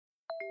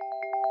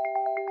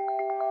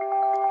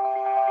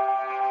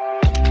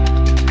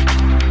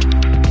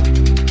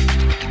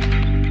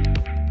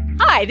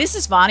Hi, this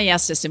is Bonnie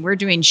Estes, and we're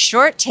doing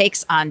Short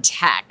Takes on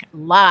Tech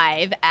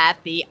live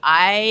at the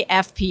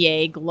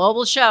IFPA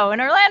Global Show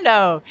in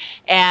Orlando.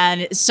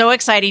 And so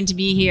exciting to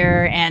be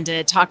here and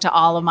to talk to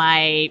all of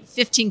my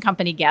 15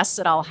 company guests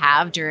that I'll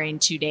have during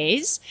 2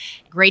 days.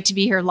 Great to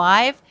be here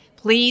live.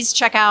 Please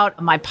check out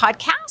my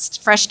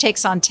podcast, Fresh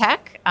Takes on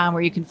Tech,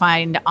 where you can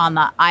find on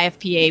the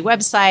IFPA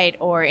website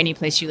or any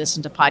place you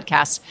listen to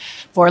podcasts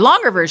for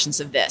longer versions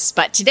of this.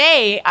 But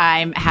today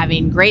I'm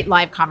having great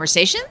live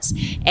conversations.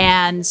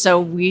 And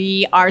so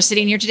we are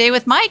sitting here today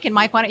with Mike. And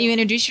Mike, why don't you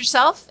introduce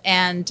yourself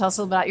and tell us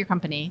a little about your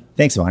company?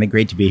 Thanks, Bonnie.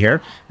 Great to be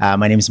here.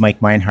 My name is Mike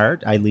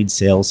Meinhardt. I lead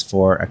sales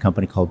for a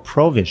company called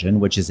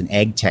Provision, which is an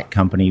ag tech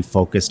company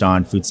focused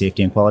on food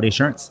safety and quality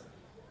assurance.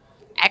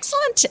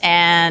 Excellent.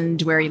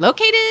 And where are you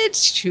located?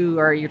 Who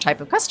are your type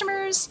of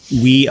customers?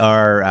 We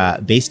are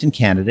based in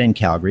Canada, in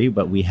Calgary,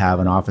 but we have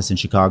an office in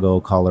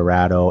Chicago,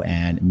 Colorado,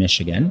 and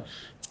Michigan.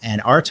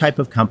 And our type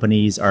of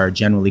companies are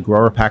generally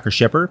grower, packer,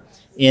 shipper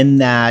in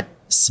that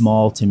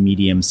small to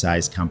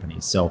medium-sized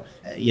companies. So,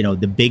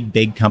 the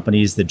big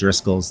companies, the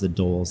Driscolls, the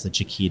Doles, the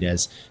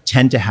Chiquitas,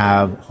 tend to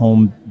have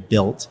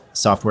home-built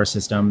software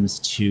systems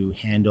to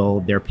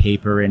handle their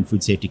paper and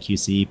food safety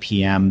QC,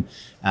 PM,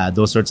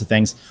 those sorts of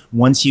things.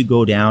 Once you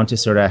go down to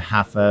sort of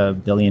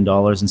 $500 million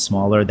and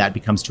smaller, that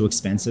becomes too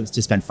expensive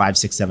to spend $5,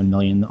 $6, $7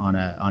 million on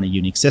a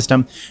unique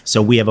system.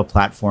 So we have a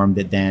platform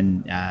that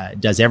then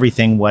does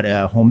everything what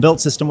a home-built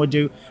system would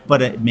do,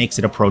 but it makes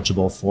it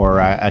approachable for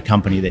a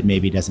company that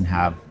maybe doesn't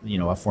have,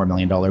 a $4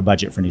 million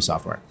budget for new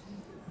software.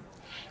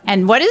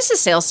 And what is the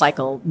sales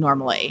cycle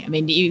normally? I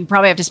mean, you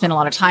probably have to spend a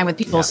lot of time with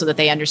people so that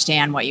they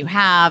understand what you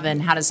have,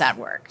 and how does that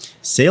work?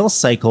 Sales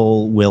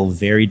cycle will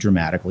vary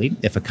dramatically.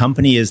 If a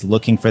company is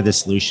looking for the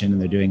solution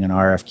and they're doing an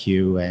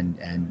RFQ,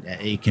 and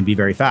it can be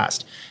very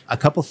fast. A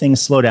couple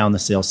things slow down the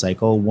sales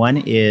cycle.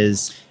 One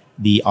is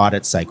the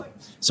audit cycle.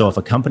 So if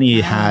a company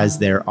has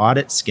their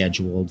audit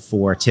scheduled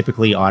for,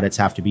 typically audits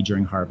have to be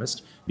during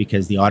harvest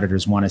because the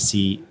auditors want to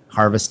see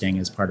harvesting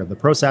as part of the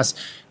process.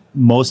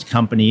 Most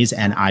companies,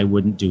 and I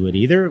wouldn't do it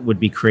either, would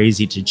be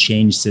crazy to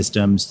change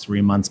systems 3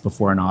 months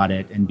before an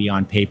audit and be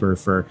on paper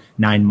for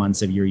 9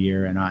 months of your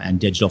year and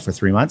digital for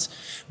 3 months.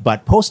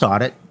 But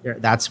post-audit,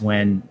 that's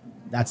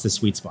the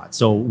sweet spot.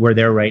 So we're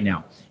there right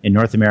now. In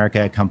North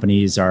America,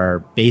 companies are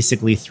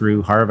basically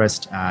through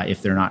harvest,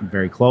 if they're not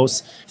very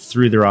close,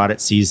 through their audit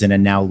season,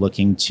 and now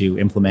looking to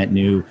implement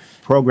new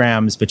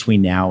programs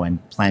between now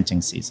and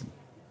planting season.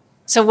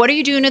 So what are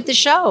you doing at the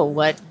show?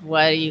 What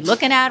are you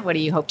looking at? What do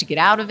you hope to get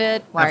out of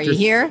it? Why are you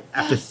here?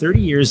 After 30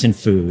 years in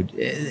food,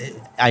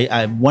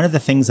 I one of the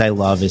things I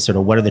love is sort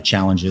of what are the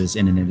challenges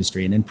in an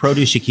industry. And in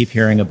produce, you keep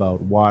hearing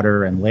about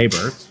water and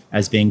labor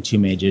as being two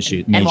major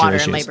issues. And water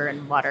and labor.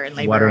 Water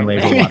and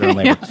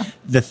labor. Yeah.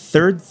 The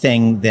third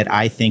thing that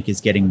I think is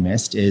getting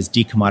missed is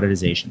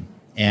decommoditization.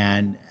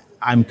 And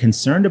I'm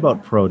concerned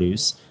about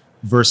produce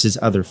versus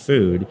other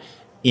food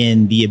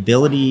in the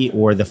ability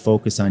or the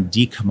focus on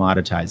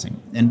decommoditizing.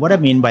 And what I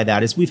mean by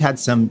that is we've had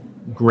some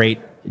great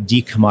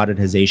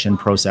decommoditization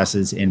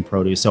processes in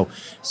produce.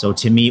 So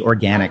to me,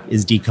 organic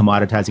is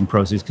decommoditizing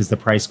produce because the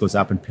price goes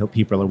up and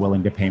people are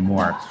willing to pay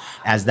more.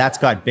 As that's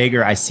got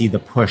bigger, I see the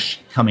push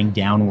coming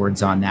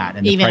downwards on that.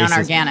 And even on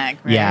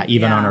organic, right? Yeah,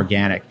 even on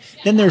organic.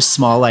 Then there's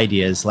small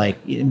ideas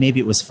like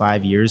maybe it was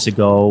 5 years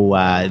ago,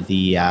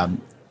 the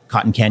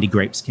cotton candy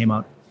grapes came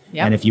out.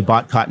 Yep. And if you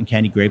bought cotton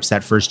candy grapes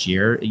that first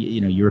year,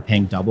 you were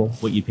paying double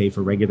what you pay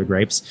for regular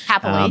grapes.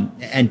 Happily.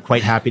 And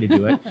quite happy to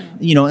do it.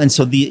 And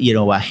so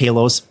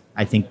Halos,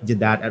 I think, did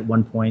that at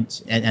one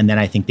point. And then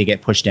I think they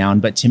get pushed down.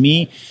 But to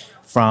me,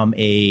 from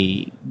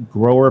a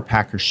grower,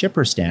 packer,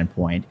 shipper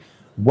standpoint,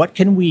 what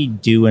can we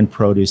do in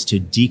produce to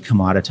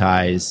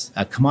decommoditize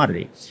a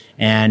commodity?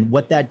 And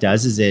what that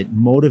does is it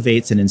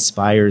motivates and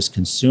inspires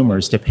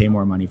consumers to pay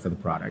more money for the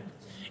product.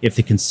 If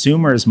the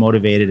consumer is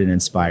motivated and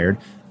inspired,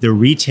 the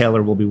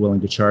retailer will be willing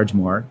to charge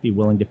more, be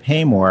willing to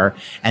pay more,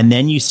 and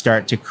then you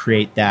start to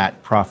create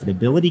that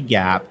profitability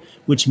gap,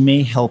 which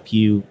may help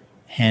you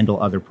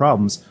handle other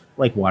problems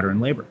like water and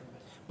labor.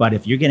 But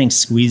if you're getting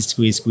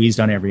squeezed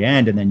on every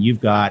end, and then you've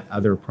got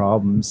other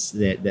problems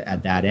that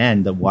at that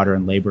end, the water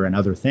and labor and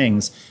other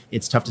things,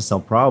 it's tough to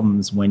solve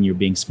problems when you're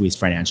being squeezed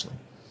financially.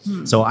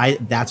 So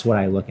that's what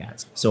I look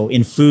at. So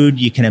in food,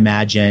 you can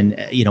imagine,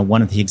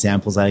 one of the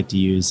examples I like to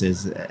use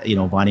is,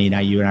 Bonnie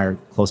and you and I are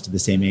close to the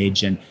same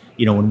age. And,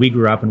 when we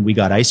grew up and we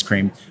got ice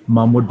cream,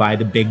 Mom would buy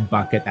the big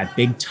bucket, that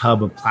big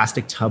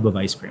plastic tub of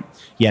ice cream.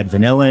 You had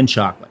vanilla and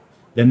chocolate.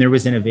 Then there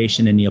was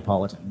innovation in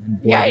Neapolitan.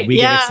 And boy, we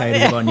get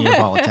excited about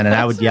Neapolitan. And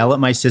I would yell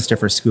at my sister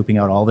for scooping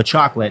out all the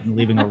chocolate and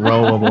leaving a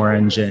row of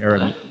orange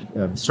or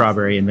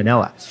strawberry and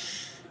vanilla.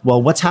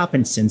 Well, what's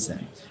happened since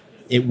then?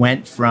 It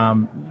went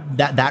from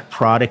that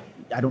product,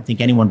 I don't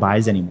think anyone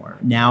buys anymore.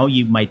 Now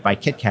you might buy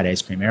Kit Kat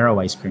ice cream, Aero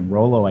ice cream,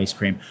 Rolo ice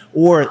cream,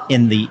 or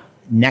in the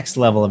next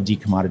level of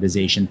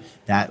decommoditization,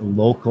 that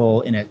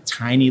local, in a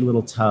tiny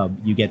little tub,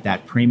 you get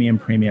that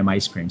premium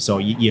ice cream. So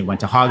you went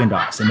to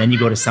Haagen-Dazs, and then you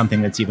go to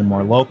something that's even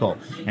more local.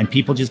 And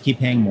people just keep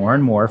paying more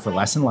and more for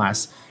less and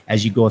less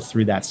as you go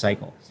through that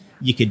cycle.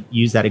 you could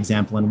use that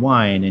example in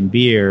wine and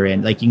beer,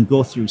 and like you can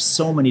go through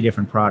so many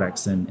different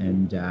products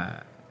and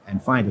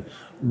find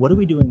what are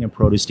we doing in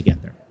produce to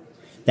get there.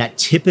 That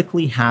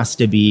typically has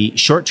to be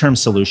short-term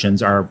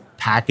solutions are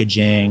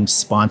packaging,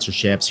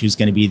 sponsorships, who's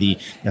going to be the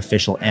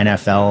official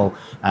NFL,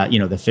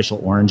 the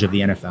official orange of the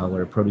NFL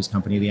or a produce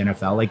company of the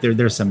NFL. Like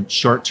there's some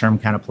short-term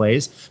kind of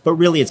plays, but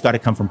really it's got to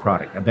come from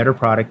product, a better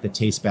product that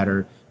tastes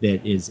better,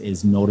 that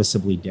is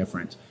noticeably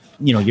different.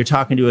 You're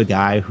talking to a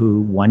guy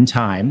who one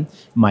time,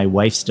 my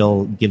wife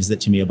still gives it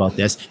to me about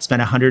this,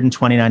 spent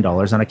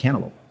 $129 on a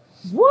cantaloupe.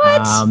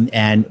 What?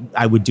 And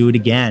I would do it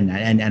again.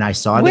 And I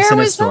saw this in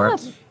a store.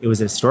 That? It was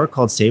a store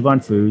called Save On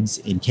Foods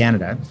in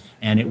Canada.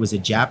 And it was a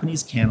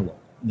Japanese cantaloupe.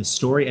 The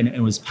story, and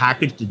it was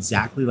packaged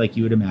exactly like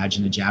you would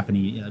imagine a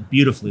Japanese,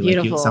 beautifully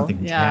like something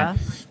from Japan.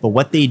 But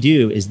what they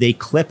do is they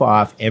clip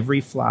off every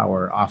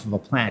flower off of a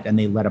plant and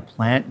they let a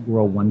plant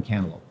grow one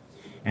cantaloupe.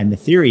 And the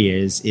theory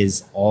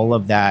is all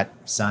of that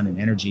sun and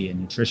energy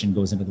and nutrition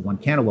goes into the one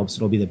cantaloupe, so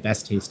it'll be the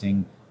best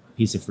tasting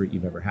piece of fruit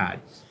you've ever had.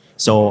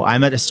 So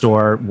I'm at a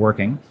store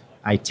working.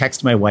 I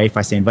text my wife.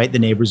 I say, invite the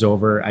neighbors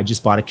over. I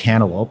just bought a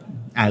cantaloupe.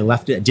 I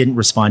left it. Didn't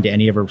respond to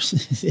any of her. And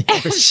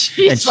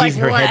she's like,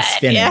 her head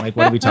spinning. Yeah. Like,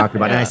 what are we talking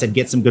about? And I said,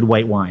 get some good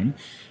white wine.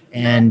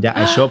 And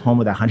I show up home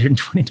with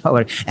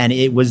 $120, and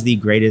it was the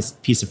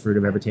greatest piece of fruit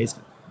I've ever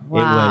tasted. Wow.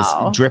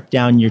 It was drip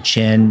down your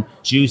chin,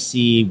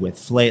 juicy with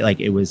flavor. Like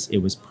it was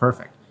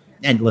perfect.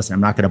 And listen, I'm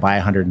not going to buy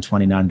a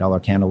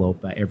 $129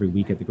 cantaloupe every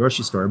week at the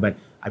grocery store, but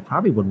I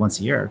probably would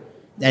once a year.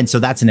 And so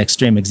that's an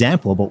extreme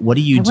example. But what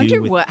do you do? I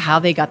wonder how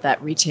they got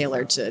that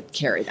retailer to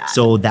carry that.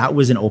 So that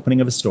was an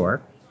opening of a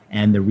store,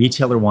 and the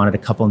retailer wanted a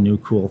couple new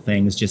cool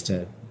things just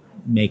to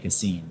make a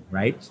scene,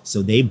 right?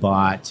 So they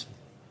bought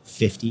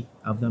 50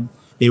 of them.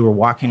 They were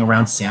walking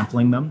around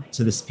sampling them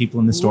to the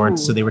people in the store. Ooh.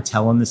 So they were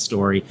telling the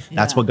story.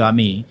 That's what got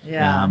me.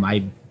 Yeah. I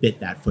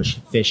bit that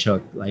fish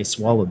hook. I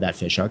swallowed that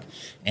fish hook.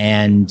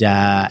 And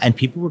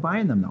people were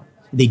buying them though.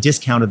 They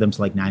discounted them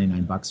to like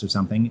 $99 or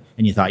something.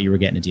 And you thought you were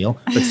getting a deal.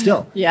 But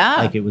still,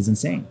 like it was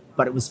insane.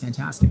 But it was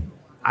fantastic.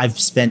 I've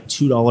spent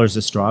 $2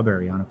 a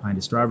strawberry on a pint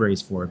of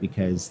strawberries for it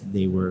because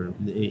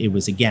it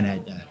was again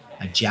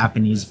a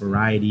Japanese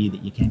variety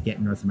that you can't get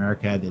in North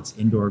America that's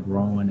indoor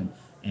grown.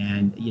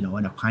 And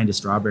a pint of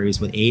strawberries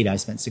with 8, I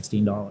spent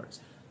 $16.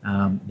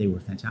 They were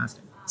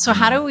fantastic. So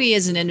how do we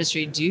as an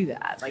industry do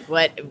that? Like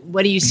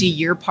what do you see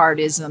your part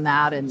is on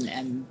that?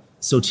 And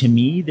so to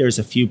me, there's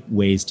a few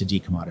ways to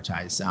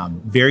decommoditize.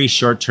 Very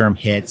short-term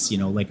hits,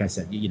 like I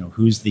said,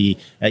 who's the,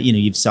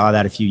 you saw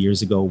that a few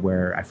years ago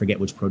where I forget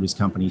which produce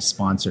company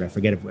sponsored, I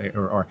forget if,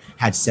 or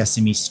had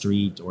Sesame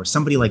Street or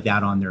somebody like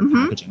that on their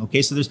packaging.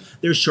 Okay, so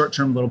there's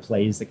short-term little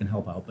plays that can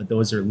help out, but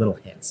those are little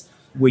hits.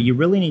 Where you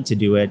really need to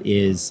do it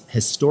is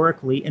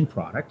historically in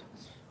product.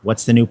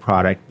 What's the new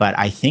product? But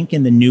I think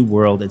in the new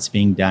world, it's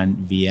being done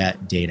via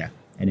data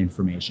and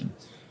information.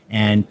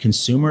 And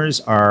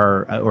consumers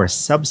or a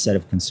subset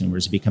of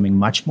consumers, are becoming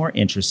much more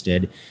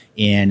interested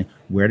in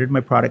where did my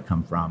product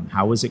come from?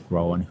 How was it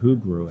grown? Who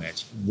grew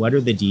it? What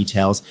are the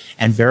details?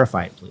 And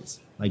verify it, please.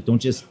 Like don't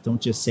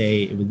just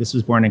say this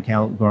was grown in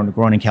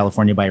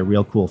California by a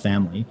real cool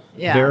family.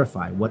 Yeah.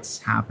 Verify what's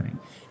happening.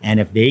 And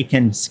if they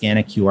can scan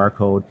a QR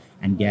code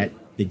and get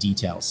the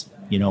details,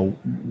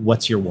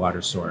 what's your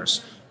water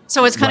source?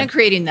 So it's kind of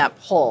creating that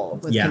pull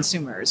with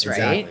consumers,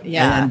 exactly. right?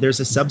 Yeah. And there's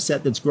a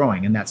subset that's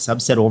growing, and that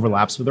subset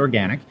overlaps with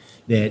organic.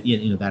 That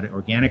that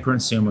organic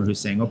consumer who's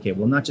saying, okay,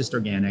 well, not just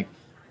organic.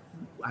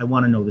 I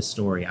want to know the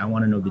story. I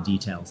want to know the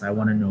details. I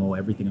want to know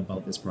everything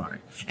about this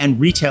product. And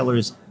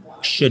retailers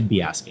should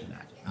be asking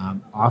that.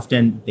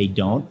 Often they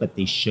don't, but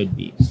they should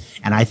be.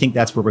 And I think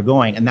that's where we're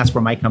going, and that's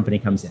where my company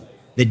comes in.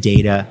 The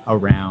data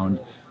around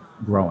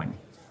growing.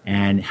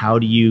 And how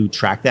do you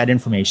track that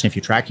information? If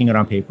you're tracking it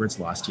on paper, it's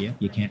lost to you.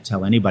 You can't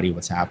tell anybody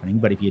what's happening.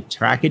 But if you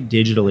track it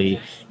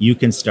digitally, you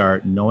can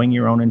start knowing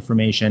your own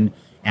information,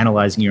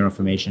 analyzing your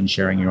information,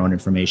 sharing your own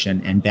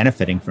information, and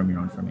benefiting from your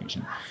own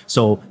information.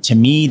 So to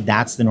me,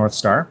 that's the North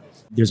Star.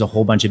 There's a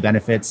whole bunch of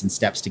benefits and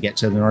steps to get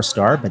to the North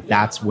Star, but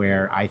that's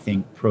where I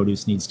think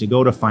produce needs to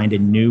go to find a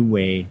new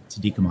way to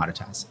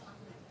decommoditize.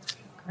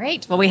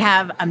 Great. Well, we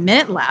have a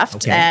minute left.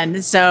 Okay.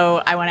 And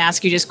so I want to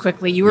ask you just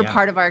quickly, you were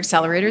part of our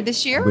accelerator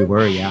this year. We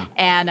were, yeah.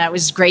 And it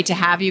was great to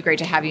have you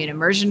in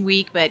Immersion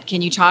Week. But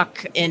can you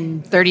talk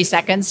in 30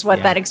 seconds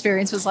what that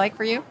experience was like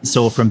for you?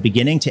 So from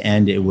beginning to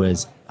end, it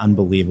was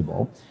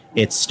unbelievable.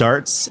 It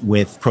starts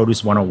with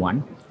Produce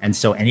 101. And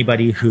so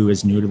anybody who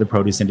is new to the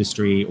produce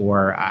industry,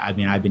 or I've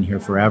been here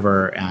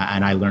forever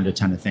and I learned a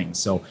ton of things.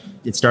 So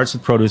it starts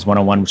with Produce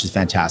 101, which is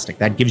fantastic.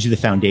 That gives you the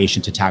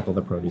foundation to tackle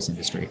the produce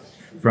industry.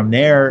 From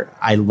there,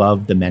 I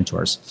loved the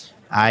mentors.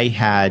 I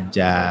had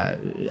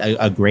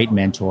a great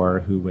mentor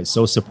who was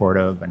so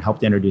supportive and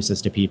helped introduce us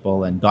to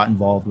people and got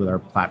involved with our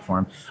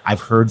platform.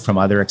 I've heard from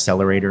other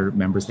accelerator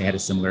members, they had a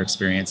similar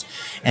experience.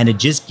 And it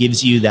just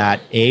gives you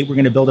that, A, we're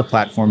going to build a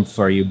platform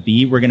for you.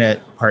 B, we're going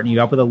to partner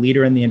you up with a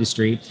leader in the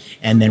industry.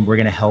 And then we're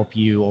going to help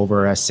you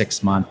over a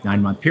 6-month,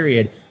 9-month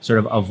period sort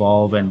of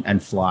evolve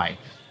and fly.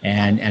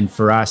 And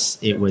for us,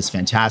 it was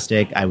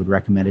fantastic. I would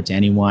recommend it to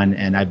anyone.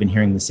 And I've been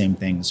hearing the same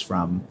things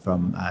from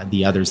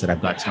the others that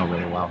I've got to know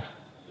really well.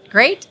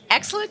 Great.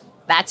 Excellent.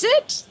 That's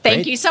it.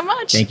 Thank you so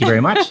much. Thank you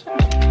very much.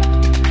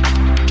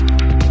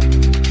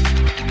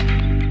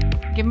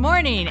 Good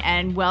morning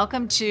and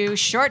welcome to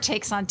Short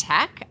Takes on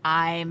Tech.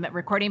 I'm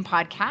recording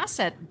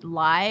podcasts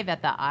live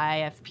at the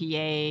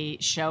IFPA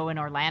show in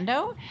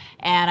Orlando,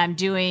 and I'm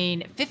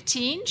doing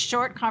 15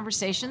 short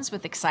conversations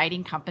with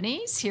exciting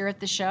companies here at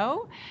the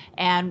show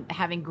and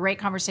having great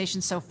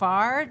conversations so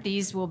far.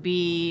 These will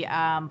be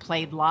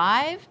played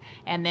live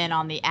and then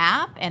on the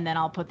app, and then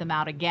I'll put them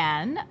out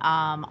again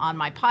on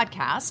my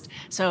podcast.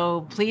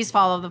 So please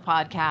follow the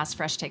podcast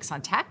Fresh Takes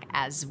on Tech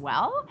as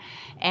well.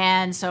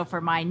 And so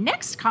for my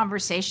next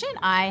conversation,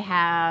 I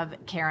have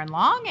Karen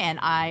Long, and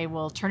I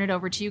will turn it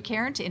over to you,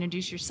 Karen, to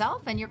introduce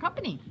yourself and your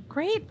company.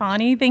 Great,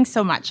 Bonnie. Thanks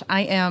so much.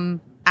 I am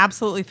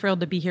absolutely thrilled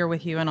to be here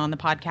with you and on the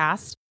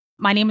podcast.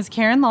 My name is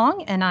Karen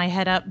Long, and I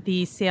head up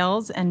the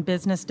Sales and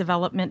Business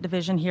Development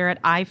Division here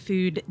at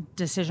iFood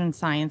Decision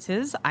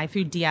Sciences,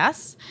 iFood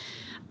DS.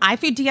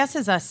 iFood DS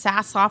is a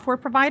SaaS software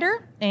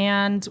provider,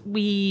 and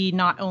we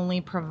not only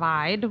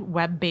provide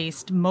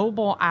web-based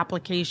mobile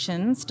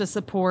applications to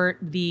support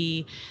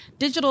the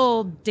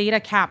digital data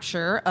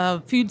capture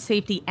of food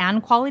safety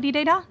and quality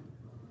data,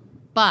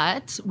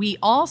 but we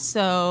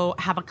also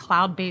have a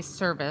cloud-based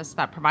service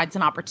that provides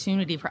an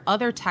opportunity for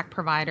other tech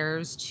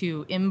providers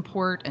to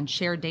import and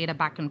share data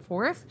back and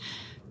forth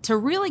to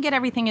really get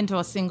everything into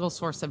a single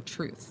source of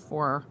truth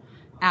for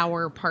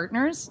our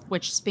partners,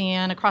 which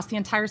span across the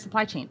entire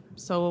supply chain.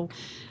 So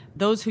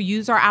those who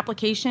use our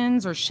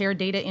applications or share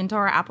data into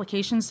our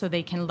applications so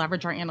they can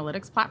leverage our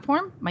analytics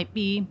platform might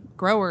be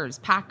growers,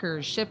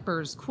 packers,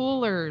 shippers,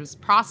 coolers,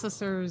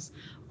 processors,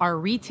 our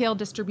retail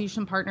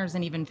distribution partners,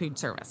 and even food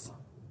service.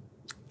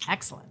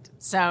 Excellent.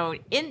 So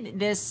in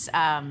this,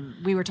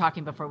 we were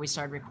talking before we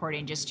started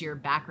recording, just your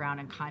background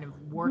and kind of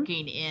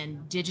working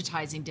in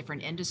digitizing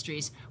different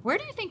industries. Where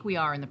do you think we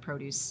are in the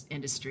produce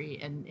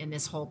industry in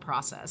this whole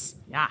process?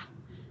 Yeah,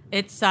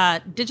 it's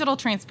digital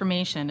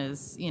transformation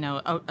is,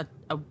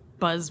 a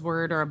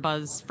buzzword or a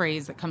buzz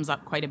phrase that comes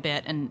up quite a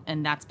bit,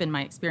 and that's been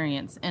my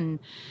experience. And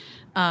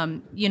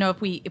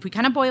if we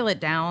kind of boil it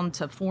down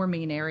to four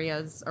main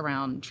areas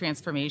around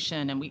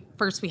transformation, and we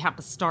have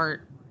to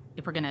start,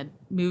 if we're going to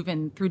move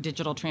in through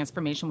digital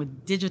transformation,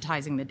 with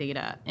digitizing the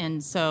data.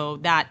 And so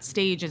that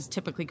stage is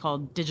typically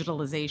called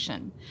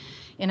digitalization.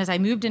 And as I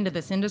moved into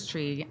this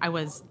industry, I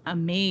was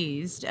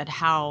amazed at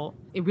how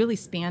it really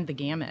spanned the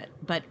gamut.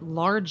 But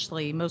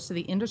largely, most of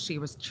the industry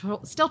was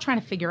still trying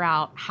to figure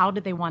out how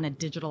did they want to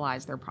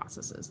digitalize their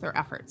processes, their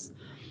efforts.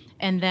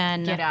 And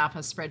then get off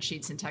of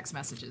spreadsheets and text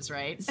messages,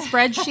 right?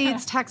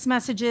 Spreadsheets, text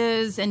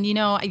messages. And,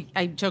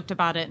 I joked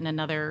about it in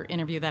another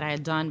interview that I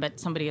had done, but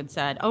somebody had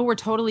said, oh, we're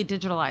totally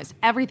digitalized.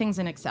 Everything's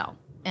in Excel.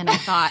 And I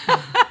thought,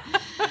 okay.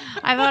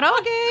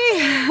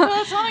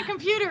 Well, it's on a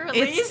computer at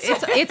least.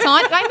 It's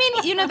on.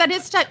 I mean, that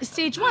is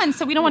stage one.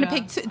 So we don't want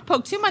to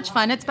poke too much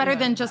fun. It's better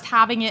than just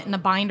having it in a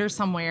binder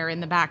somewhere in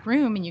the back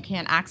room and you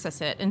can't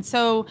access it. And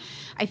so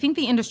I think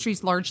the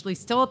industry's largely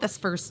still at this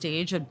first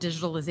stage of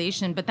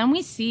digitalization. But then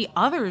we see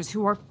others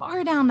who are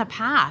far down the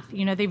path.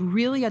 They've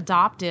really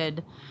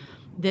adopted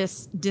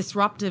this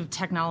disruptive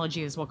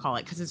technology, as we'll call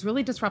it, because it's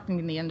really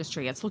disrupting the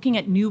industry. It's looking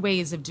at new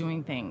ways of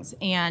doing things.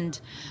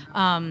 And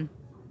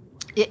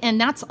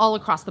that's all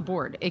across the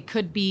board. It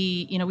could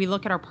be, we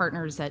look at our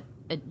partners at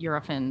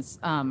Eurofins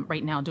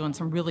right now doing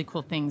some really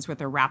cool things with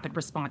their rapid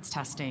response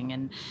testing.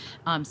 And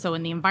so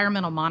in the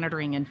environmental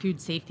monitoring and food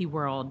safety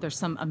world, there's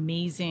some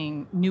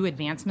amazing new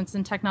advancements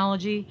in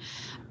technology.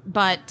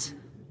 But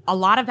a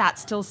lot of that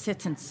still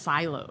sits in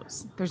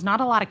silos. There's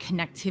not a lot of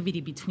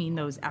connectivity between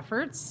those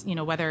efforts,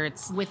 whether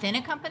it's within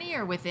a company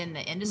or within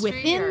the industry?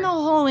 Within the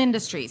whole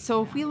industry.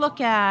 So if we look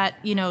at,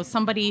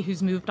 somebody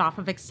who's moved off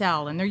of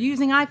Excel and they're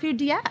using iFood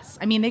DS,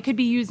 they could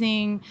be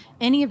using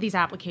any of these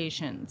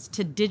applications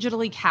to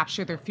digitally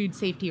capture their food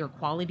safety or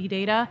quality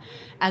data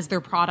as their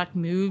product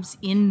moves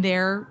in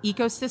their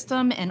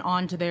ecosystem and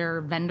onto their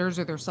vendors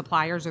or their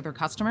suppliers or their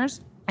customers.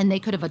 And they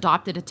could have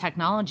adopted a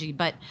technology,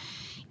 but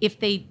if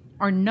they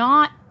are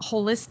not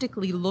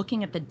holistically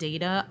looking at the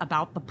data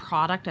about the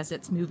product as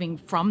it's moving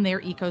from their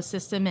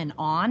ecosystem and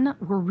on,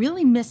 we're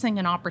really missing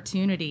an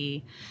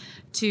opportunity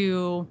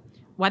to,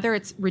 whether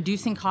it's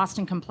reducing cost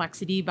and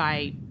complexity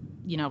by,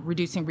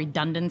 reducing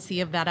redundancy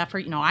of that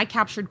effort. I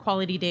captured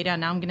quality data,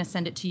 now I'm going to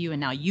send it to you,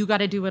 and now you got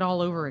to do it all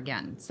over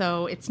again.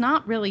 So it's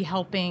not really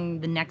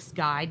helping the next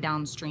guy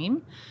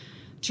downstream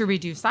to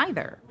reduce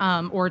either,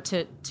 or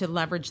to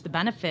leverage the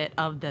benefit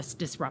of this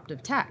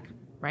disruptive tech.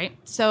 Right?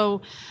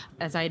 So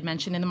as I had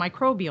mentioned in the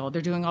microbial,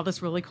 they're doing all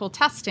this really cool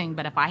testing,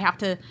 but if I have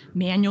to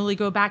manually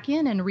go back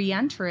in and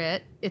re-enter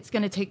it, it's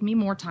going to take me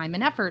more time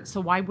and effort. So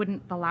why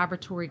wouldn't the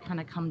laboratory kind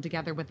of come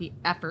together with the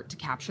effort to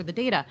capture the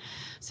data?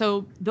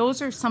 So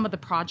those are some of the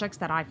projects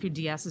that iFood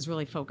DS is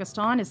really focused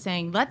on, is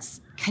saying,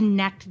 let's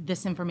connect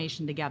this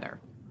information together.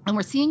 And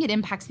we're seeing it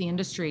impacts the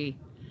industry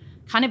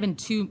kind of in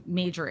two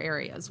major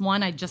areas.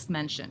 One I just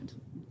mentioned,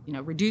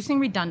 reducing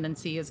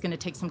redundancy is going to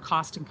take some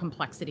cost and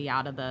complexity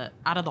out of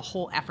the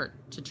whole effort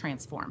to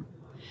transform.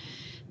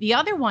 The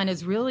other one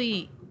is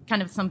really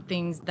kind of some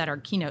things that our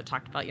keynote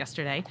talked about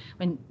yesterday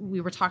when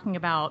we were talking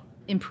about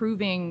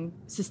improving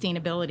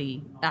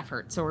sustainability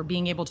efforts or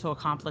being able to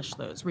accomplish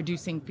those,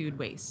 reducing food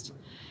waste.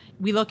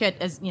 We look at,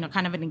 as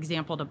kind of an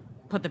example to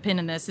put the pin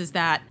in this, is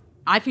that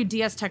iFood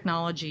DS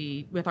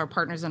technology with our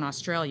partners in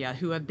Australia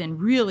who have been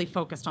really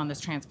focused on this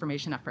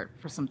transformation effort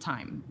for some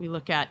time. We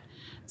look at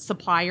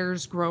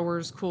suppliers,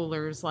 growers,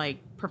 coolers like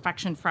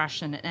Perfection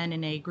Fresh and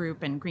NNA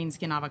Group and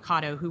Greenskin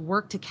Avocado who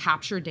work to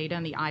capture data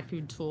in the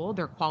iFood tool,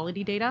 their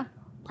quality data.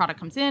 Product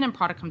comes in and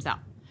product comes out.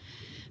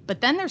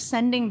 But then they're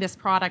sending this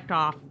product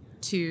off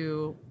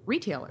to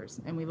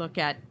retailers. And we look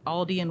at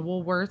Aldi and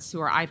Woolworths, who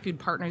are iFood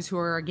partners, who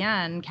are,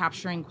 again,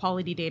 capturing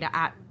quality data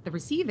at the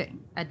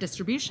receiving, at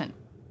distribution.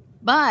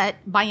 But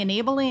by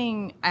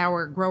enabling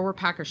our grower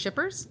packer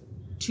shippers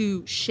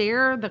to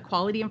share the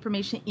quality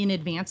information in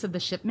advance of the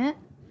shipment,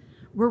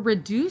 we're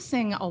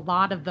reducing a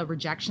lot of the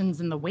rejections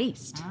and the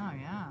waste. Oh,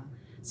 yeah.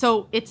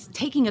 So it's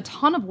taking a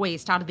ton of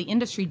waste out of the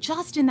industry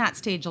just in that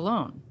stage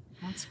alone.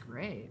 That's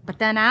great. But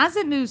then as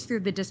it moves through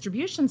the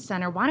distribution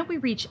center, why don't we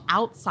reach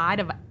outside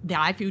of the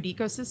iFood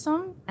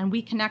ecosystem and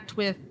we connect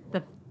with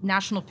the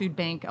National Food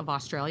Bank of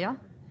Australia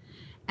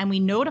and we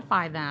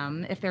notify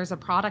them if there's a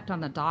product on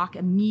the dock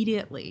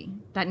immediately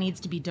that needs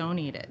to be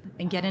donated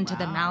and get into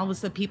the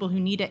mouths of people who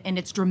need it. And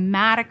it's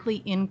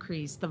dramatically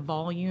increased the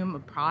volume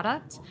of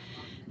product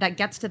that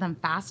gets to them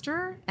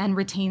faster and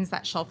retains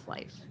that shelf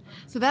life.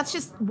 So that's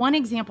just one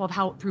example of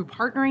how through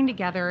partnering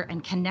together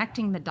and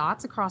connecting the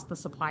dots across the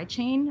supply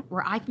chain,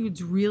 where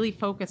iFood's really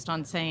focused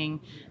on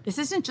saying, this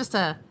isn't just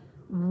a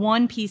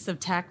one piece of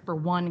tech for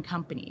one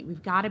company.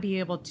 We've got to be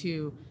able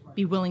to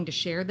be willing to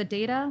share the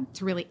data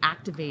to really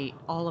activate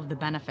all of the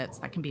benefits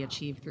that can be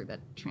achieved through the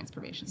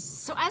transformation.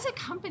 So as a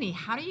company,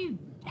 how do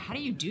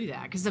you do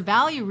that? Because the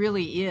value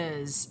really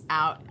is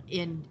out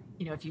in,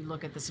 if you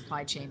look at the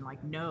supply chain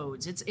like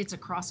nodes, it's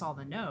across all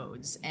the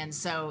nodes. And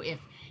so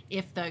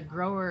if the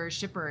grower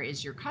shipper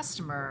is your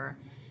customer,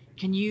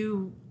 can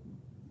you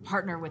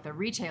partner with a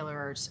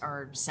retailer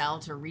or sell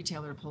to a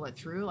retailer to pull it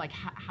through? Like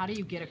how do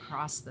you get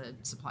across the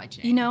supply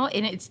chain?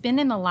 And it's been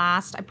in the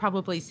last, I'd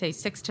probably say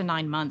 6 to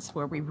 9 months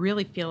where we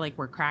really feel like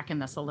we're cracking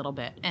this a little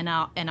bit. And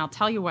I'll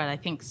tell you what I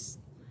think's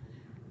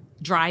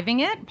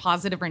driving it,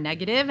 positive or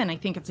negative, and I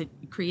think it's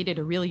created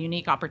a really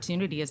unique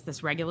opportunity is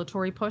this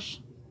regulatory push.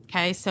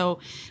 Okay, so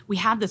we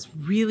have this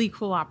really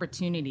cool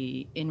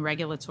opportunity in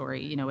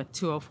regulatory, with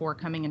 204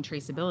 coming in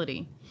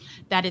traceability,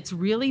 that it's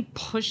really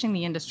pushing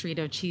the industry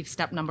to achieve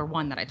step number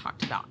 1 that I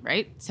talked about,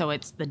 right? So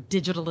it's the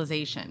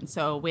digitalization.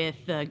 So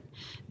with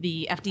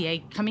the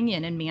FDA coming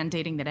in and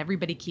mandating that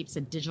everybody keeps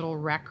a digital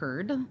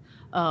record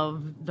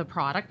of the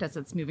product as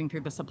it's moving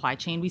through the supply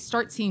chain, we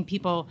start seeing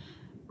people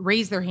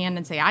raise their hand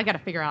and say, I got to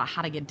figure out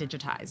how to get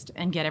digitized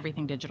and get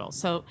everything digital.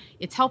 So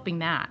it's helping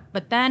that.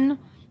 But then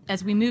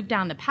as we move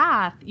down the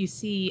path, you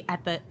see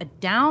at the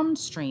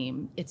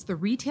downstream, it's the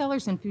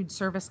retailers and food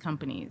service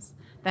companies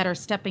that are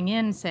stepping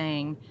in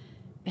saying,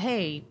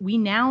 hey, we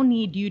now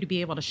need you to be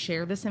able to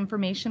share this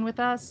information with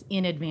us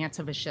in advance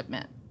of a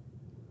shipment.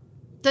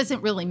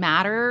 Doesn't really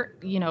matter,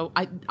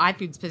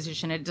 iFood's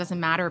position, it doesn't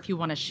matter if you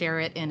want to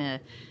share it in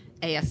a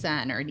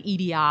ASN or an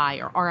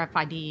EDI or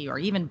RFID or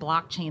even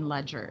blockchain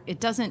ledger. It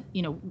doesn't,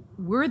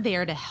 we're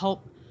there to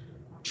help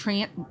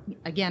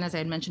again, as I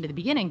had mentioned at the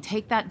beginning,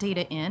 take that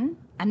data in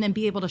and then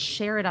be able to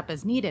share it up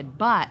as needed.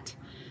 But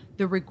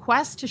the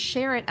request to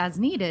share it as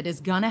needed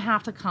is going to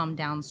have to come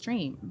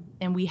downstream.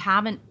 And we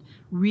haven't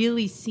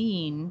really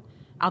seen,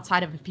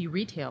 outside of a few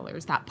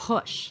retailers, that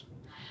push.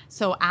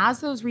 So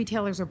as those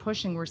retailers are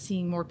pushing, we're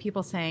seeing more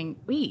people saying,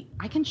 wait,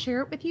 I can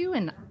share it with you.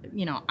 And,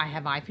 I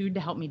have iFood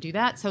to help me do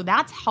that. So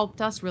that's helped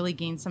us really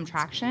gain some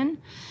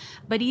traction.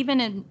 But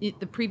even in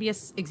the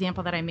previous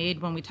example that I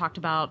made when we talked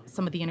about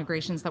some of the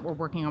integrations that we're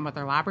working on with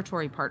our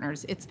laboratory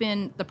partners, it's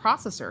been the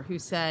processor who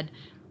said,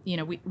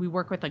 we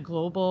work with a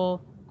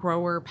global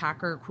grower,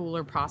 packer,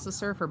 cooler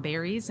processor for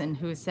berries and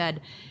who said,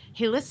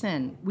 hey,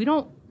 listen, we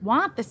don't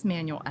want this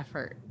manual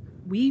effort.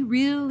 We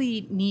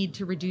really need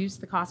to reduce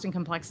the cost and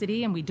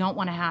complexity, and we don't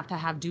want to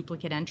have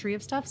duplicate entry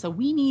of stuff. So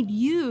we need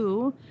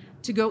you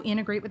to go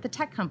integrate with the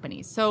tech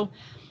companies. So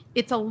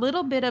it's a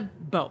little bit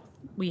of both.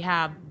 We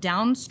have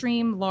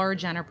downstream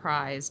large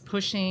enterprise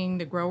pushing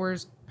the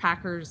growers,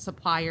 packers,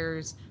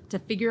 suppliers to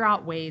figure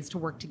out ways to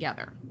work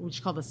together, which is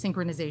called the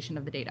synchronization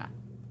of the data.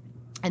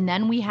 And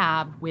then we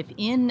have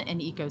within an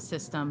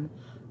ecosystem,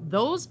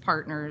 those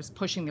partners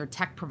pushing their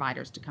tech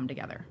providers to come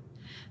together.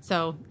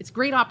 So it's a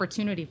great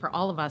opportunity for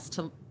all of us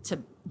to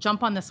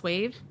jump on this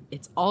wave.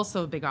 It's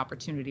also a big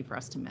opportunity for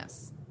us to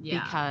miss.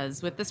 Yeah.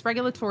 Because with this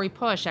regulatory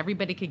push,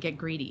 everybody could get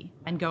greedy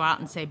and go out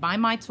and say, buy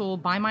my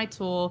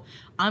tool.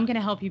 I'm going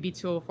to help you be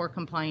 204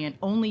 compliant.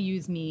 Only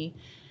use me.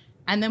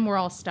 And then we're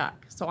all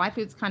stuck. So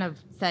iFood's kind of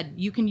said,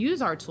 you can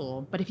use our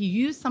tool, but if you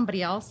use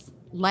somebody else,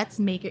 let's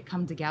make it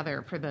come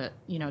together for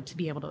to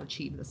be able to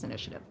achieve this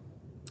initiative.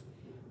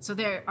 So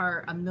there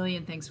are a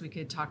million things we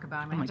could talk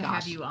about. I'm going to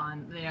have you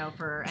on,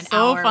 for an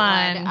so hour.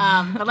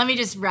 Fun. But let me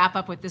just wrap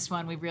up with this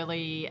one. We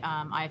really,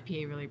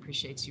 IFPA really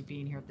appreciates you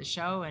being here at the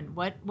show. And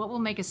what will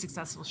make a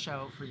successful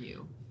show for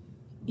you?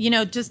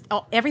 Just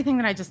everything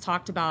that I just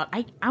talked about.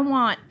 I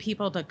want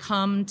people to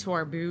come to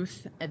our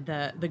booth,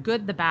 the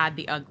good, the bad,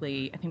 the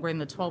ugly. I think we're in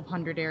the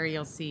 1200 area.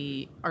 You'll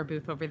see our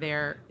booth over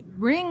there.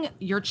 Bring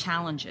your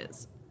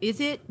challenges. Is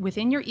it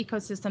within your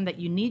ecosystem that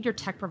you need your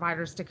tech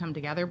providers to come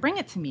together? Bring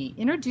it to me.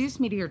 Introduce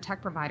me to your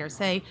tech provider.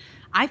 Say,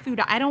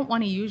 iFood, I don't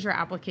want to use your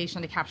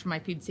application to capture my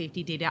food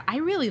safety data. I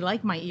really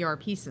like my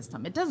ERP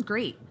system. It does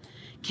great.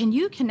 Can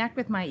you connect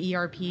with my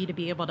ERP to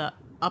be able to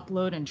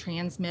upload and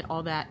transmit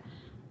all that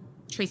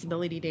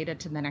traceability data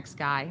to the next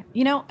guy?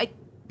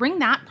 Bring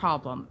that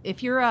problem.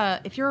 If you're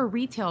a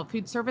retail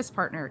food service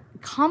partner,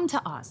 come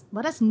to us.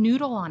 Let us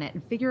noodle on it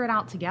and figure it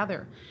out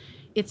together.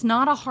 It's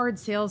not a hard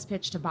sales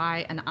pitch to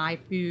buy an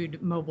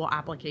iFood mobile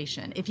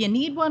application. If you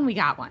need one, we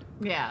got one.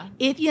 Yeah.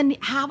 If you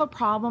have a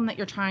problem that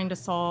you're trying to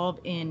solve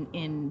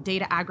in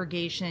data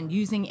aggregation,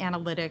 using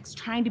analytics,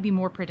 trying to be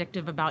more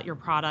predictive about your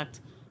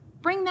product,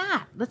 bring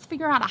that. Let's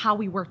figure out how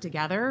we work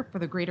together for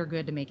the greater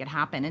good to make it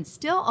happen and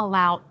still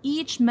allow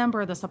each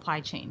member of the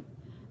supply chain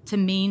to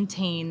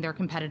maintain their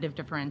competitive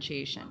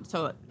differentiation.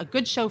 So a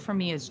good show for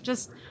me is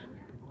just,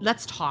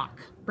 let's talk.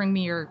 Bring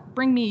me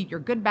your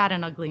good, bad,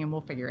 and ugly, and we'll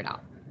figure it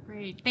out.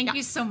 Great. Thank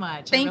you so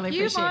much. Thank I really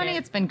you, appreciate Bonnie. it.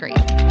 It's been great.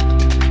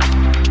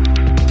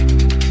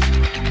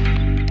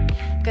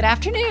 Good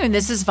afternoon.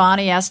 This is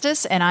Bonnie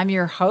Estes, and I'm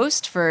your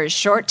host for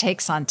Short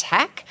Takes on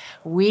Tech.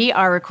 We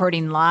are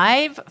recording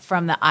live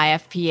from the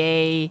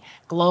IFPA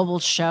Global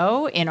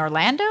Show in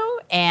Orlando,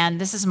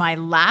 and this is my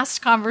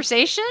last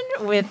conversation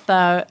with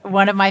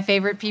one of my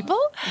favorite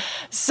people.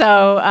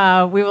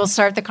 So we will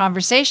start the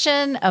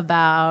conversation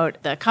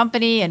about the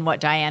company and what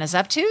Diane is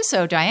up to.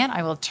 So Diane,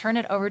 I will turn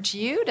it over to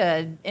you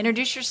to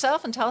introduce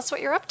yourself and tell us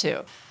what you're up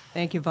to.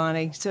 Thank you,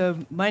 Bonnie. So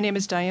my name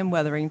is Diane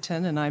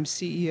Wetherington, and I'm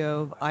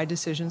CEO of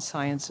iDecision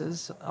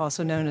Sciences,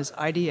 also known as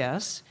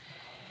IDS.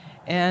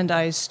 And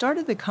I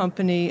started the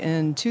company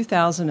in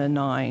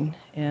 2009,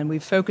 and we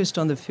focused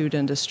on the food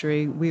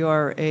industry. We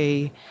are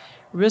a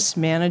risk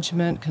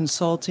management,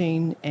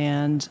 consulting,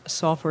 and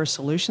software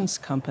solutions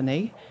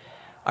company.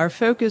 Our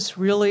focus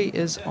really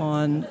is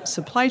on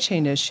supply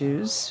chain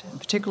issues,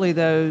 particularly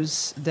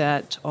those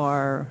that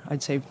are,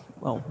 I'd say,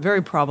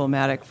 very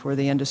problematic for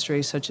the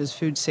industry, such as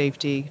food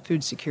safety,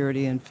 food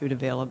security, and food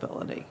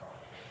availability.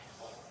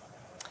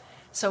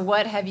 So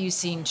what have you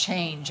seen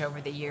change over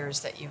the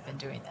years that you've been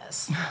doing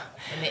this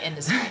in the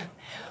industry?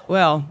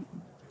 Well,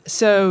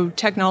 so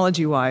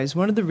technology-wise,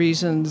 one of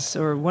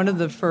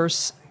the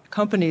first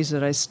companies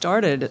that I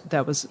started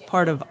that was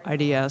part of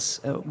IDS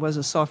was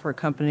a software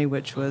company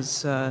which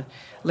was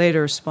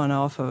later spun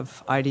off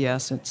of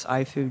IDS. It's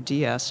iFood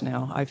DS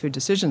now, iFood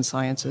Decision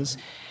Sciences.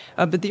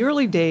 But the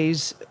early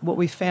days, what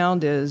we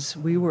found is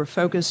we were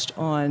focused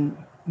on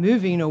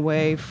moving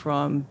away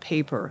from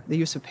paper, the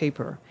use of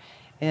paper,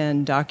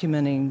 and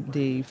documenting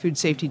the food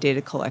safety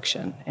data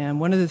collection. And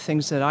one of the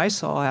things that I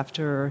saw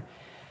after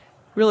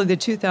really the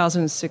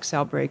 2006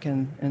 outbreak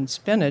in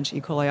spinach, E.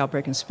 coli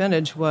outbreak in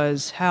spinach,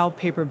 was how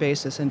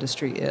paper-based this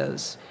industry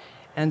is,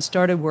 and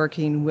started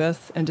working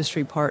with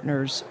industry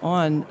partners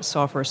on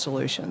software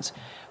solutions.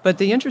 But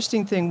the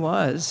interesting thing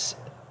was,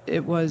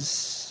 it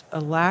was a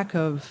lack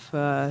of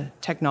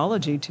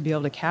technology to be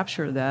able to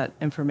capture that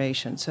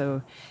information.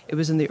 So it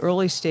was in the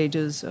early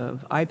stages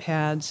of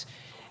iPads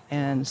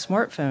and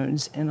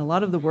smartphones, and a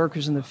lot of the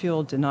workers in the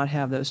field did not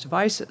have those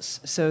devices.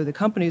 So the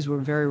companies were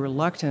very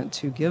reluctant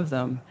to give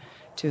them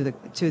to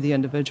the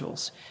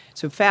individuals.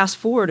 So fast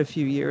forward a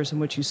few years, and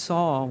what you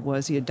saw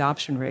was the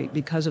adoption rate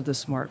because of the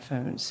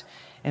smartphones,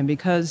 and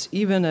because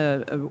even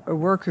a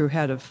worker who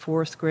had a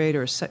fourth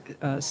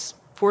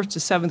to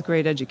seventh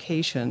grade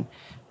education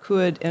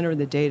could enter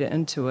the data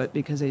into it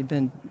because they'd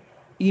been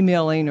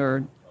emailing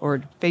or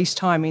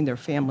FaceTiming their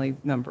family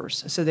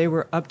members. So they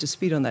were up to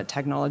speed on that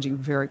technology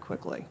very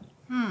quickly.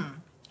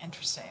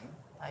 Interesting.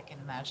 I can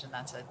imagine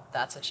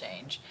that's a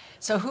change.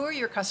 So who are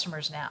your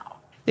customers now?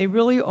 They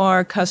really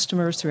are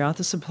customers throughout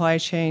the supply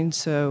chain.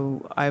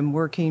 So I'm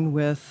working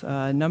with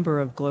a number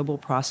of global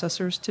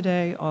processors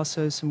today,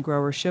 also some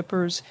grower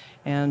shippers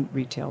and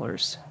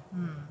retailers.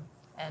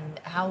 And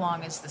how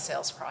long is the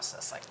sales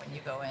process, like when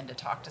you go in to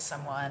talk to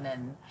someone,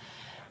 and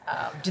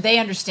do they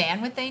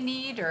understand what they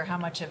need, or how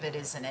much of it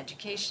is in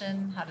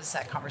education? How does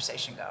that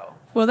conversation go?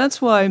 Well,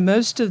 that's why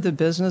most of the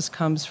business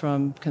comes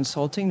from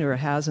consulting, or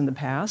has in the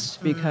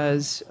past,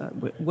 because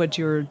what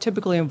you're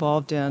typically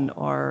involved in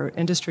are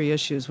industry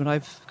issues. When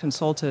I've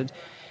consulted,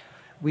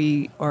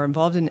 we are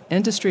involved in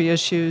industry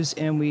issues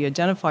and we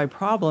identify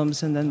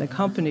problems, and then the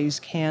companies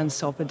can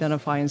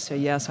self-identify and say,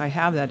 yes, I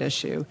have that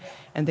issue,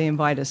 and they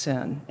invite us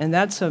in. And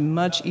that's a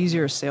much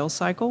easier sales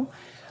cycle.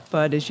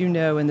 But as you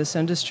know, in this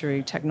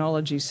industry,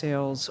 technology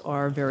sales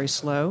are very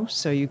slow.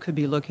 So you could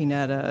be looking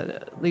at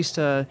at least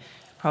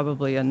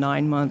probably a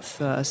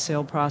 9-month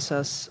sale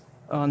process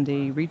on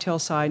the retail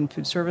side and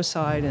food service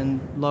side, and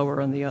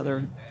lower on the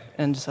other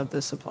ends of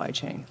the supply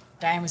chain.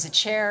 Diane was a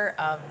chair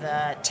of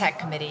the tech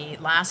committee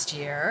last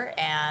year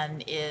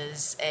and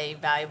is a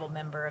valuable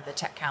member of the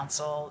tech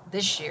council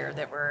this year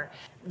that we're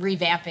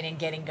revamping and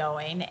getting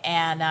going.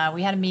 And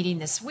we had a meeting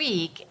this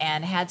week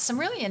and had some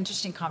really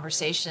interesting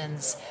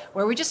conversations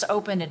where we just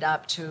opened it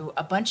up to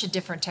a bunch of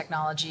different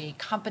technology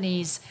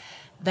companies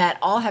that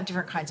all have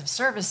different kinds of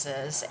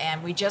services.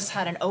 And we just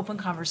had an open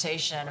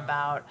conversation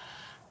about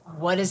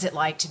what is it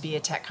like to be a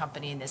tech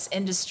company in this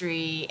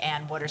industry,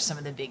 and what are some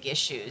of the big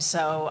issues?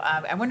 So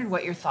I wondered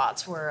what your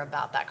thoughts were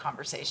about that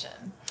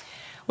conversation.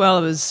 Well,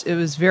 it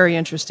was very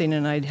interesting,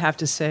 and I'd have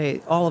to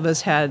say all of us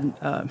had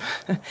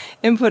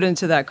input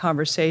into that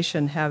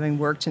conversation, having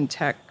worked in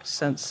tech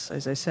since,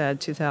 as I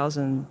said,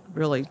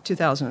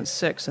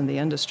 2006 in the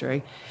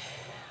industry.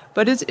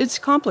 But it's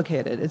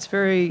complicated. It's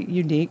very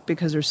unique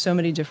because there's so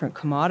many different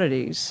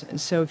commodities. And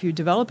so if you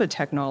develop a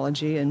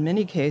technology, in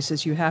many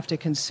cases, you have to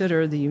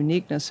consider the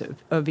uniqueness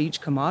of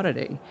each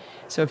commodity.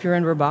 So if you're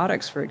in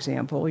robotics, for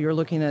example, you're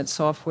looking at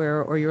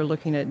software or you're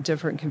looking at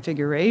different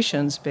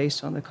configurations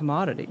based on the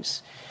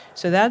commodities.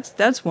 So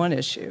that's one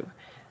issue.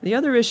 The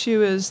other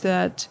issue is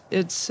that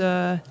it's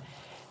a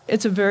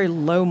very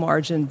low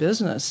margin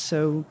business.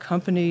 So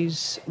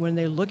companies, when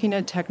they're looking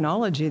at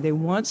technology, they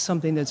want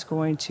something that's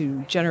going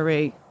to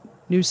generate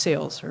new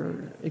sales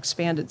or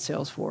expanded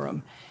sales for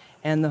them.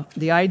 And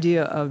the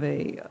idea of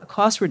a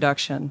cost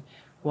reduction,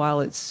 while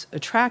it's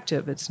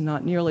attractive, it's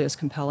not nearly as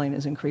compelling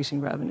as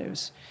increasing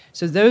revenues.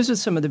 So those are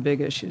some of the big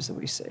issues that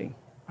we see.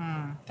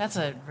 That's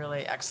a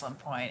really excellent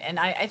point. And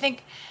I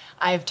think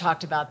I've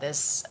talked about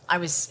this. I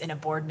was in a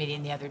board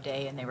meeting the other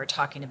day, and they were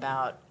talking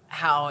about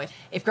how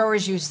if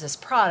growers use this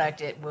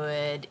product, it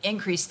would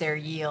increase their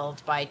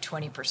yield by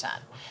 20%.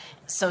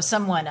 So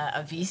someone,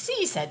 a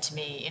VC, said to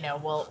me,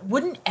 well,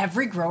 wouldn't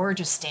every grower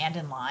just stand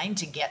in line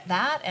to get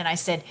that? And I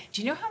said,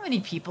 do you know how many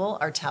people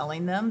are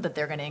telling them that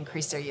they're going to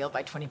increase their yield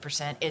by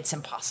 20%? It's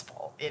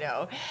impossible,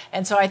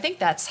 And so I think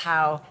that's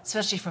how,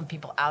 especially from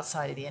people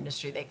outside of the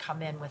industry, they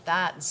come in with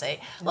that and say,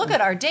 look at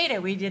our data.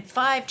 We did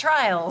 5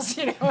 trials,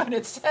 and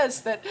it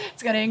says that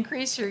it's going to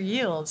increase your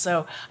yield.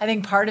 So I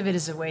think part of it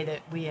is the way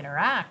that we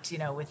interact,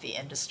 with the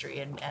industry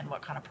and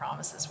what kind of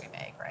promises we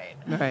make, right?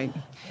 Right.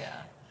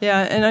 Yeah.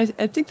 Yeah, and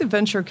I think the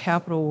venture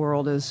capital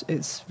world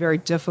is very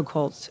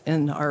difficult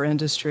in our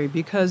industry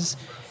because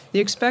the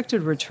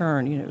expected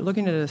return,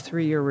 looking at a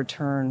 3-year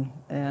return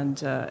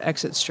and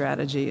exit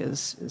strategy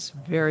is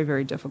very,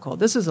 very difficult.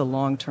 This is a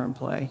long-term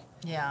play.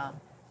 Yeah.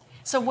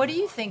 So what do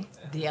you think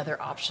the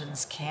other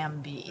options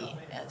can be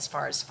as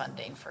far as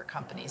funding for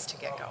companies to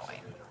get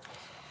going?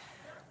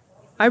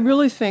 I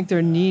really think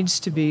there needs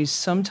to be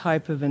some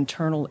type of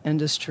internal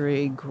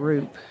industry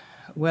group,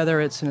 whether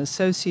it's an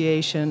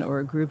association or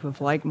a group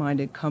of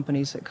like-minded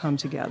companies that come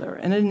together.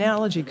 And an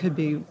analogy could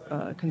be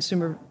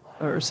Consumer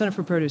or Center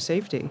for Produce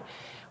Safety,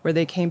 where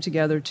they came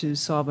together to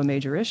solve a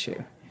major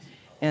issue,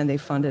 and they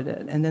funded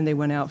it, and then they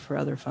went out for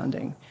other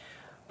funding.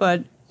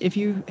 But if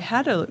you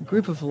had a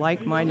group of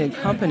like-minded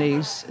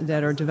companies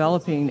that are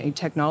developing a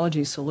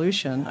technology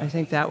solution, I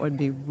think that would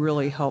be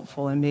really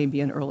helpful and maybe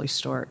an early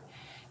start.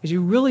 Because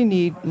you really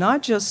need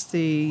not just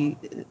the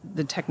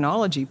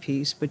technology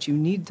piece, but you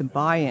need the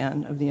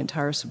buy-in of the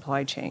entire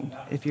supply chain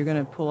if you're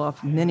going to pull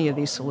off many of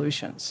these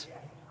solutions.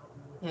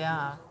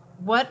 Yeah.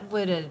 What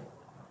would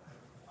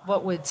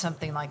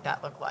something like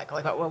that look like?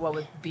 Like what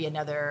would be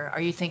another? Are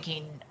you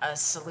thinking a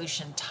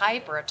solution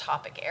type or a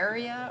topic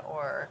area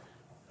or?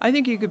 I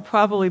think you could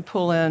probably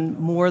pull in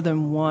more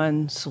than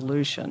one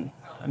solution.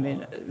 I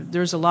mean,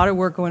 there's a lot of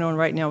work going on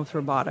right now with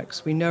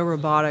robotics. We know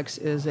robotics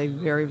is a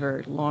very,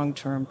 very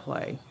long-term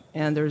play,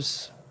 and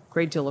there's a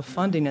great deal of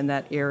funding in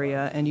that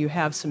area, and you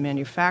have some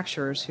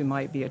manufacturers who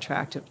might be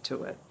attractive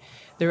to it.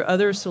 There are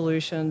other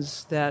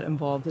solutions that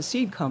involve the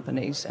seed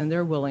companies, and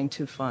they're willing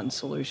to fund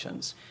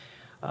solutions.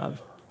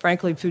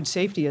 Frankly, food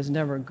safety has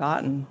never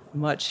gotten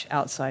much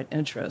outside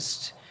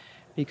interest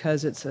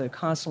because it's a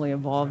constantly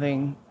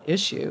evolving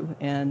issue,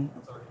 and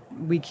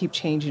we keep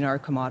changing our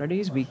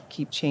commodities. We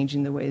keep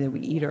changing the way that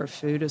we eat our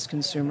food as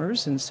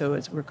consumers, and so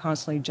we're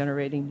constantly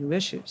generating new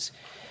issues.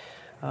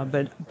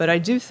 But I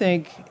do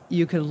think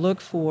you could look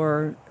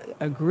for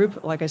a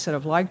group, like I said,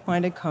 of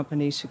like-minded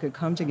companies who could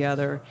come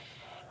together,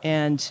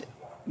 and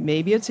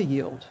maybe it's a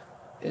yield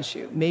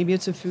issue, maybe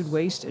it's a food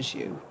waste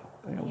issue.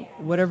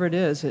 Whatever it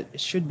is, it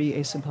should be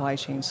a supply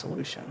chain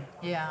solution.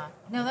 Yeah,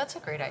 no, that's a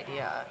great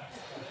idea.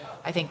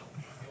 I think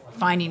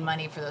finding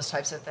money for those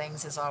types of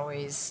things is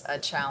always a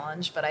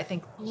challenge, but I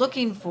think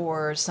looking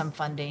for some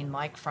funding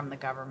like from the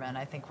government,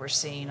 I think we're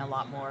seeing a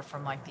lot more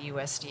from like the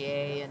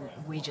USDA, and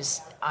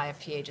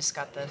IFPA just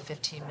got the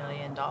 $15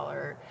 million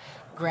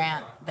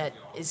grant that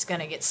is going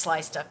to get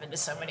sliced up into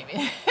so many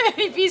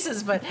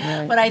pieces, but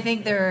I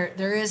think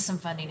there is some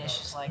funding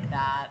issues like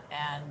that,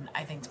 and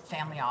I think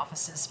family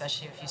offices,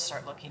 especially if you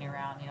start looking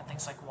around,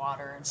 things like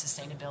water and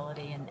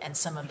sustainability and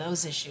some of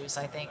those issues,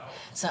 I think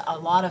so a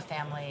lot of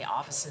family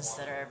offices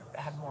that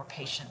have more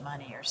patient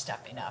money are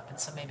stepping up, and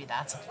so maybe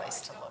that's a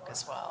place to look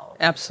as well.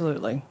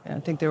 Absolutely.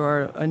 I think there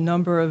are a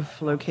number of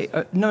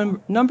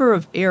number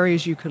of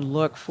areas you could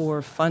look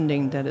for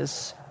funding that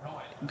is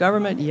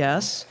government,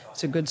 yes,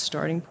 it's a good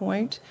starting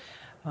point,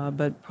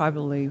 but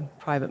probably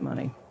private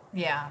money.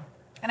 Yeah.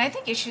 And I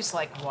think issues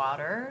like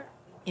water,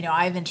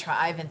 I've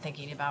been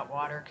thinking about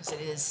water because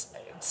it is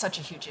such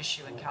a huge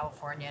issue in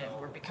California, and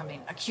we're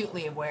becoming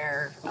acutely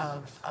aware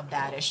of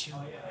that issue.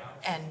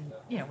 And,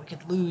 we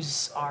could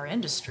lose our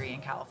industry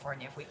in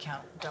California if we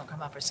don't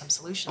come up with some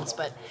solutions.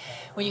 But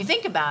when you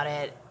think about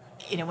it,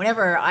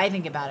 whenever I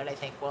think about it, I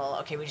think, well,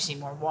 okay, we just need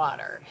more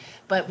water.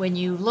 But when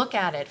you look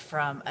at it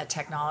from a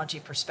technology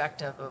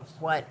perspective of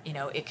what,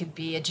 it could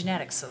be a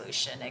genetic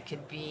solution, it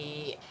could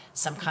be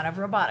some kind of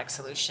robotic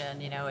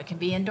solution, it can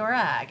be indoor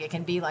ag, it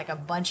can be like a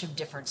bunch of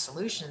different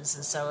solutions.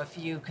 And so if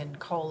you can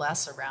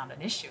coalesce around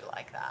an issue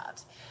like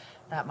that,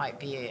 that might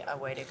be a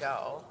way to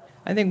go.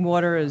 I think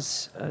water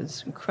is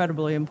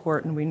incredibly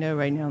important. We know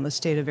right now in the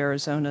state of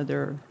Arizona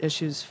there are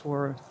issues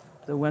for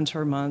the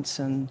winter months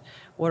and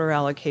water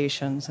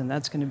allocations, and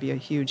that's going to be a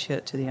huge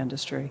hit to the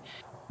industry.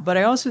 But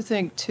I also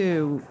think,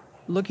 too,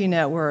 looking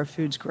at where our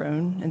food's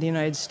grown in the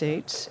United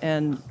States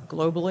and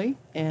globally,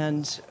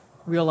 and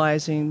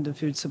realizing the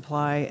food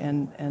supply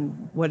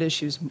and what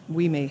issues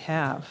we may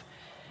have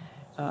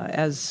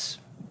as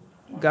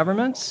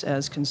governments,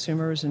 as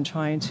consumers, and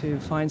trying to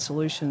find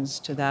solutions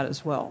to that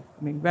as well.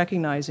 I mean,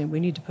 recognizing we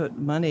need to put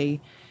money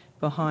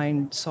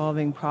behind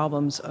solving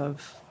problems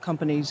of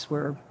companies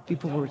where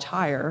people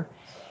retire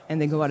and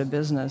they go out of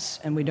business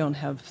and we don't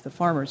have the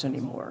farmers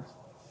anymore.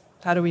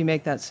 How do we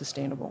make that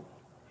sustainable?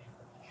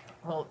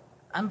 Well,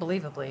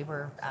 unbelievably,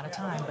 we're out of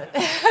time.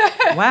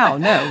 But wow,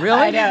 no, really?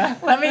 I know.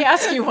 Let me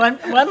ask you one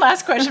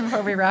last question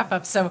before we wrap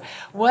up. So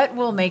what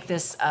will make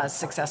this a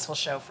successful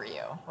show for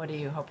you? What are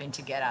you hoping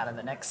to get out of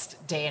the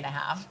next day and a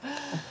half?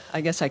 I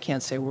guess I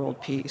can't say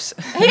world peace.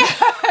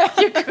 Yeah,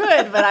 you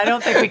could, but I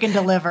don't think we can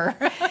deliver.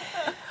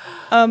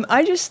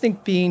 I just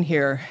think being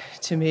here,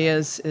 to me,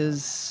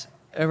 is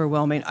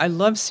overwhelming. I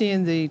love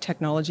seeing the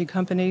technology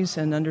companies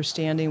and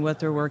understanding what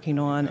they're working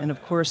on, and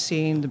of course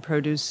seeing the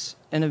produce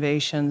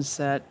innovations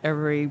that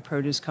every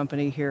produce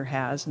company here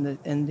has,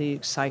 and the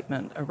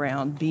excitement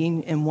around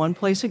being in one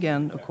place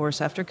again, of course,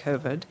 after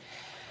COVID.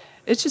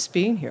 It's just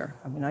being here.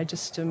 I mean, I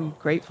just am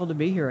grateful to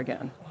be here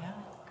again. Yeah,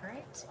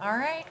 great. All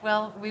right.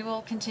 Well, we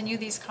will continue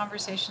these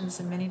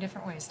conversations in many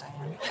different ways,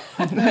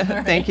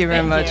 Diane. Thank you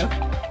very much.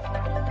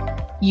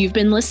 You've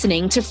been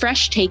listening to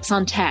Fresh Takes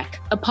on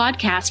Tech, a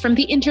podcast from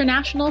the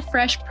International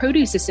Fresh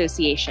Produce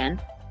Association.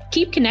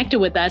 Keep connected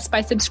with us by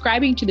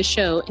subscribing to the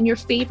show in your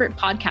favorite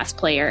podcast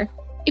player.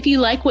 If you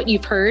like what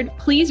you've heard,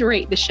 please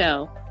rate the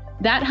show.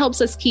 That helps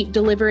us keep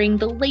delivering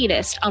the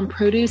latest on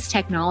produce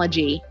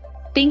technology.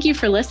 Thank you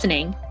for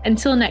listening.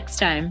 Until next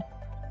time.